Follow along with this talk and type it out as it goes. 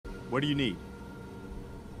What do you need?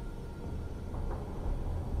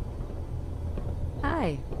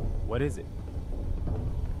 Hi. What is it?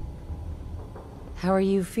 How are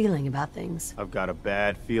you feeling about things? I've got a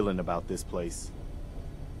bad feeling about this place.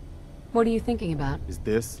 What are you thinking about? Is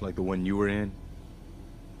this like the one you were in?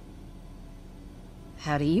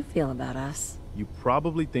 How do you feel about us? You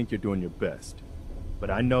probably think you're doing your best, but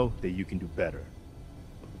I know that you can do better.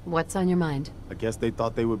 What's on your mind? I guess they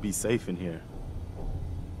thought they would be safe in here.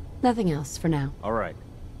 Nothing else for now. All right.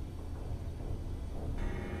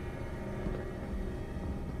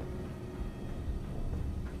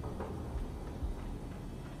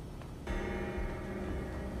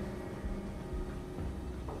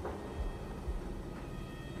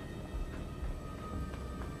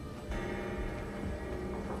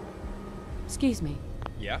 Excuse me.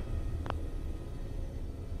 Yeah?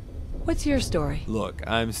 What's your story? Look,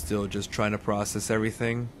 I'm still just trying to process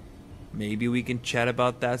everything. Maybe we can chat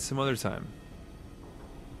about that some other time.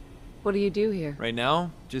 What do you do here? Right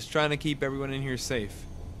now, just trying to keep everyone in here safe.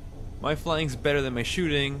 My flying's better than my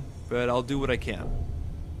shooting, but I'll do what I can.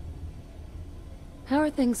 How are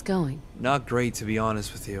things going? Not great, to be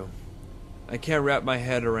honest with you. I can't wrap my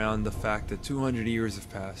head around the fact that 200 years have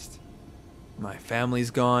passed. My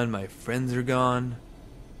family's gone, my friends are gone.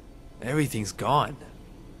 Everything's gone.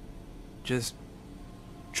 Just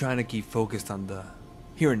trying to keep focused on the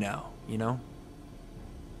here and now, you know?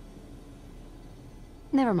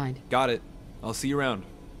 Never mind. Got it. I'll see you around.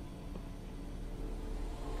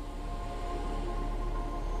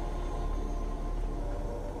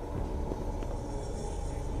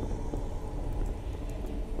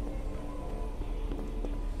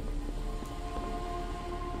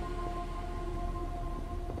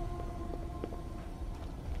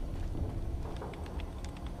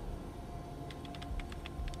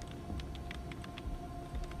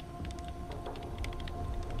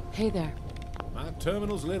 Hey there. My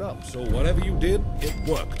terminal's lit up, so whatever you did, it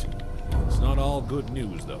worked. It's not all good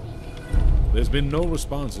news, though. There's been no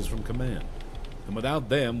responses from command. And without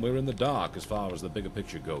them, we're in the dark as far as the bigger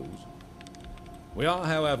picture goes. We are,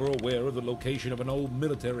 however, aware of the location of an old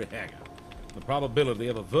military hangar. The probability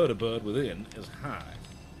of a vertibird within is high.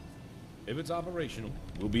 If it's operational,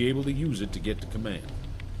 we'll be able to use it to get to command.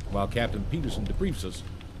 While Captain Peterson debriefs us,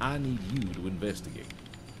 I need you to investigate.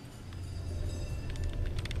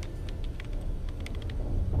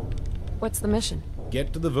 What's the mission?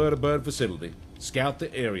 Get to the vertibird facility, scout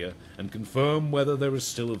the area, and confirm whether there is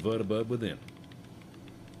still a vertibird within.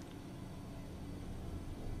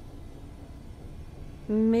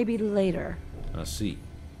 Maybe later. I see.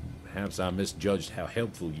 Perhaps I misjudged how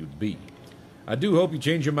helpful you'd be. I do hope you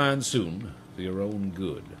change your mind soon, for your own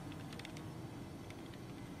good.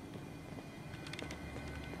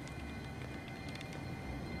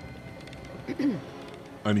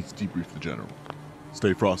 I need to debrief the general.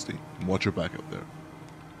 Stay frosty and watch your back up there.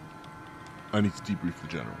 I need to debrief the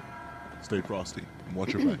general. Stay frosty and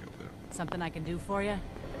watch your back up there. Something I can do for you?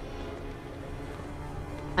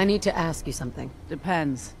 I need to ask you something.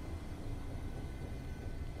 Depends.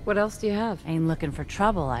 What else do you have? Ain't looking for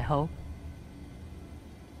trouble, I hope.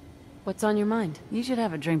 What's on your mind? You should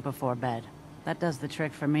have a drink before bed. That does the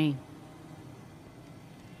trick for me.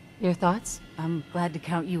 Your thoughts? I'm glad to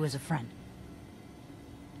count you as a friend.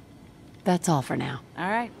 That's all for now. All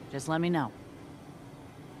right, just let me know.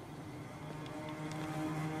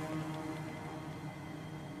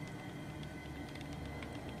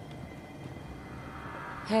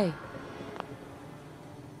 Hey.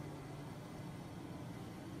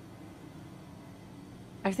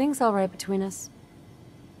 Are things all right between us?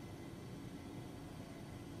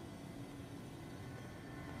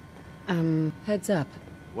 Heads up.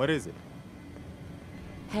 What is it?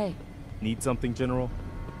 Hey, Need something, General?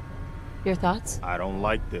 your thoughts? I don't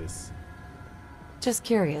like this. Just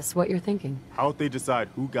curious what you're thinking. How'd they decide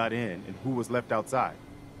who got in and who was left outside?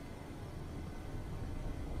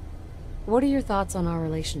 What are your thoughts on our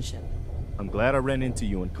relationship? I'm glad I ran into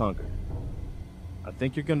you in Concord. I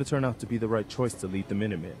think you're gonna turn out to be the right choice to lead the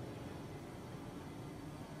Minutemen.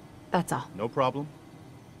 That's all. No problem.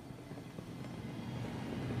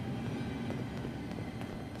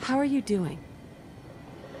 How are you doing?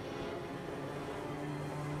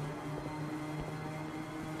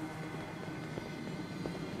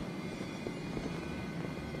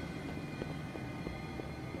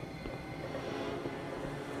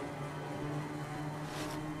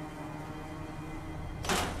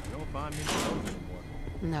 You don't find many of those anymore.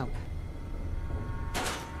 Nope.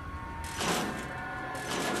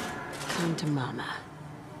 Come to Mama.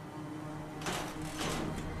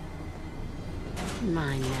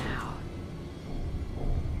 Mine now.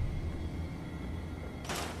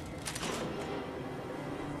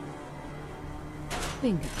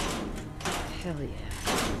 Bingo. Hell yeah.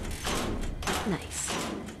 Nice.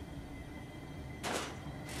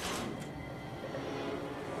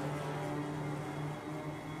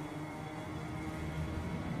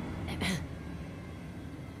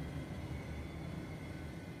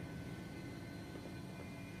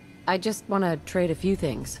 I just want to trade a few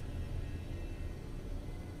things.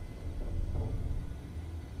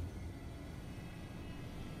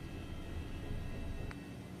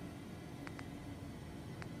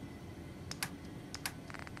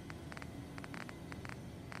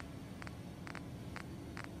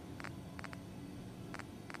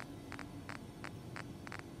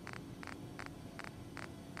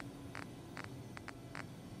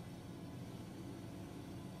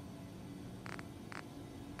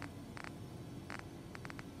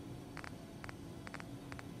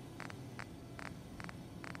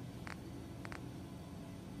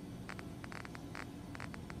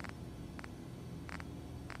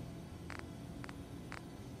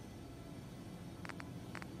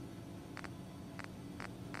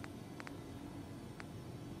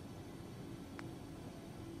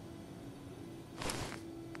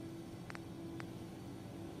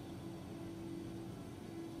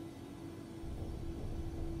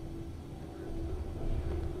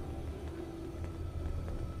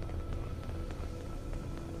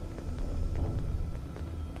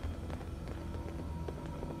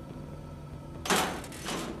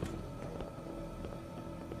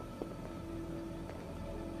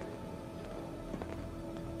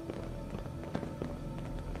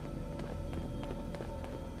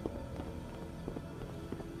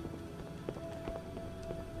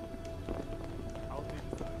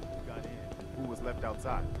 Left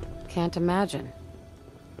outside. Can't imagine.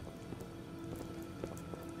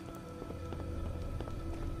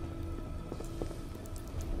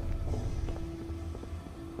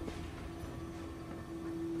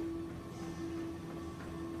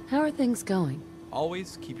 How are things going?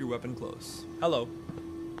 Always keep your weapon close. Hello.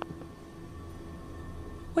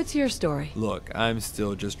 What's your story? Look, I'm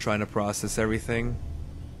still just trying to process everything.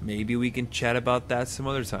 Maybe we can chat about that some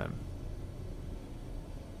other time.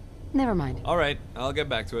 Never mind. Alright, I'll get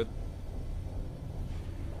back to it.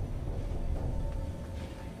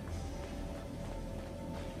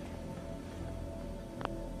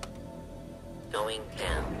 Going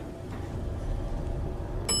down.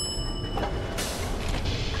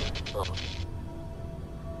 Oh.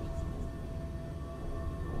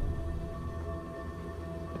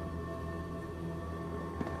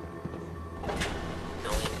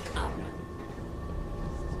 Going up.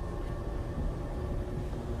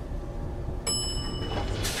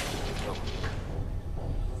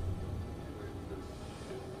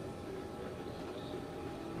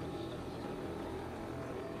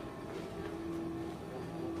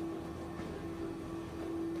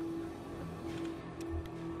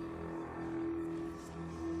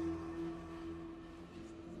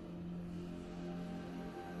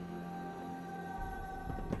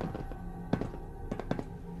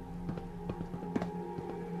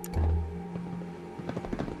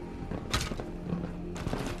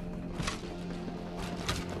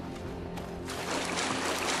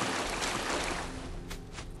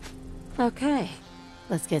 Okay,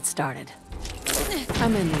 let's get started.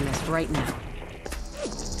 I'm ending this right now.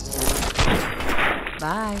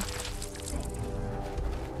 Bye.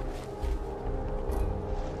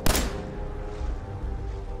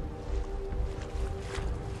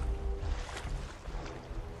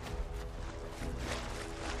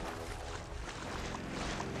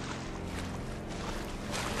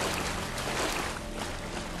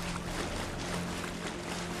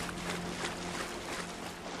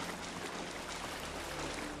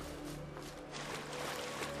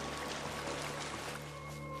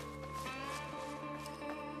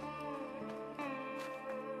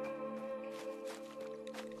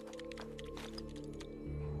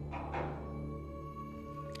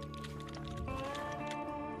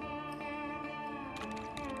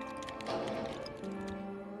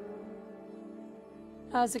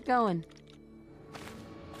 How's it going?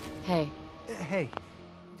 Hey. Hey,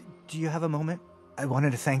 do you have a moment? I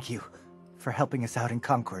wanted to thank you for helping us out in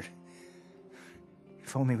Concord.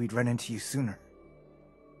 If only we'd run into you sooner.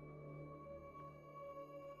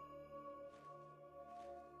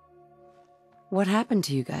 What happened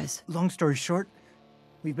to you guys? Long story short,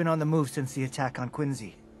 we've been on the move since the attack on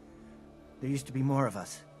Quincy. There used to be more of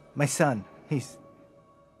us. My son, he's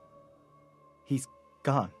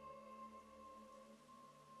gone.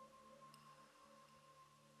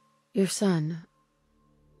 Your son.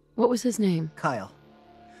 What was his name? Kyle.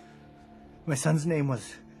 My son's name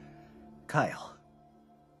was Kyle.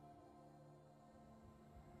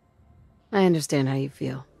 I understand how you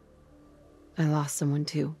feel. I lost someone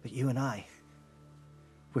too. But you and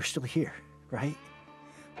we're still here, right?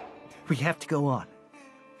 We have to go on.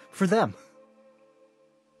 For them.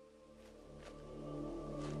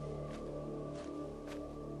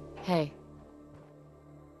 Hey.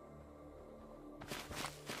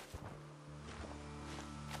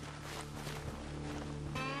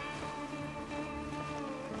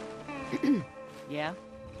 Yeah?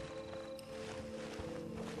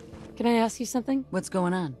 Can I ask you something? What's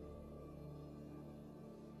going on?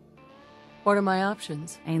 What are my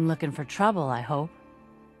options? Ain't looking for trouble, I hope.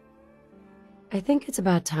 I think it's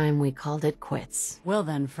about time we called it quits. Well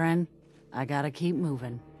then, friend. I gotta keep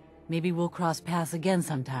moving. Maybe we'll cross paths again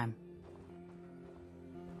sometime.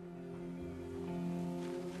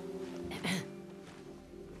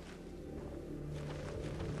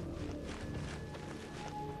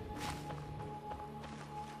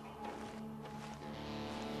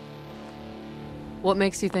 What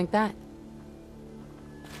makes you think that?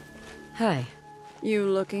 Hi. You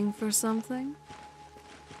looking for something?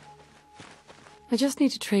 I just need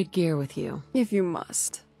to trade gear with you. If you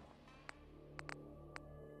must.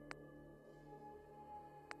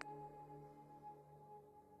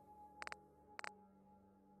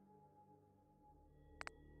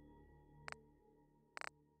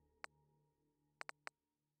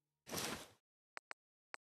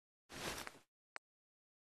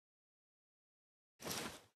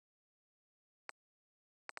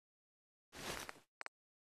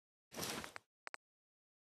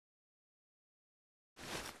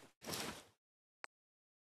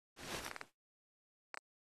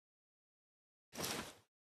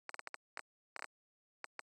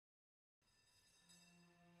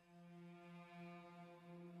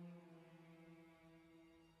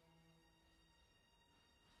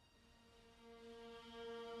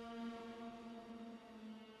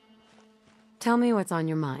 Tell me what's on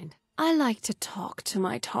your mind. I like to talk to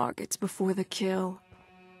my targets before the kill.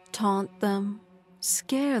 Taunt them,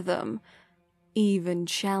 scare them, even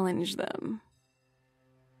challenge them.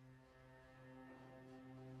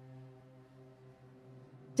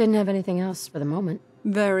 Didn't have anything else for the moment.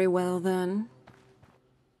 Very well then.